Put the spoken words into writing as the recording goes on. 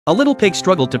A little pig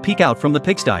struggled to peek out from the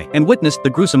pigsty and witnessed the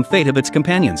gruesome fate of its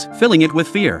companions, filling it with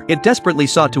fear. It desperately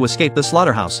sought to escape the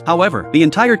slaughterhouse. However, the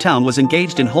entire town was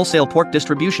engaged in wholesale pork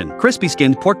distribution. Crispy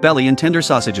skinned pork belly and tender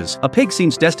sausages. A pig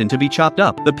seems destined to be chopped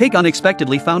up. The pig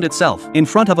unexpectedly found itself in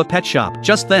front of a pet shop.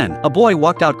 Just then, a boy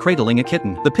walked out cradling a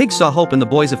kitten. The pig saw hope in the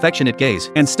boy's affectionate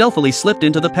gaze and stealthily slipped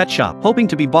into the pet shop, hoping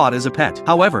to be bought as a pet.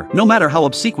 However, no matter how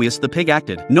obsequious the pig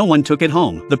acted, no one took it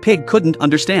home. The pig couldn't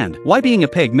understand why being a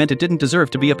pig meant it didn't deserve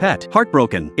to be a pet.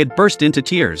 Heartbroken, it burst into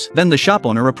tears. Then the shop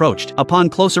owner approached. Upon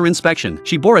closer inspection,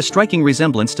 she bore a striking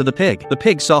resemblance to the pig. The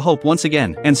pig saw hope once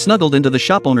again and snuggled into the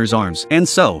shop owner's arms. And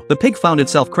so, the pig found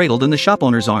itself cradled in the shop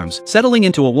owner's arms, settling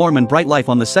into a warm and bright life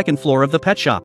on the second floor of the pet shop.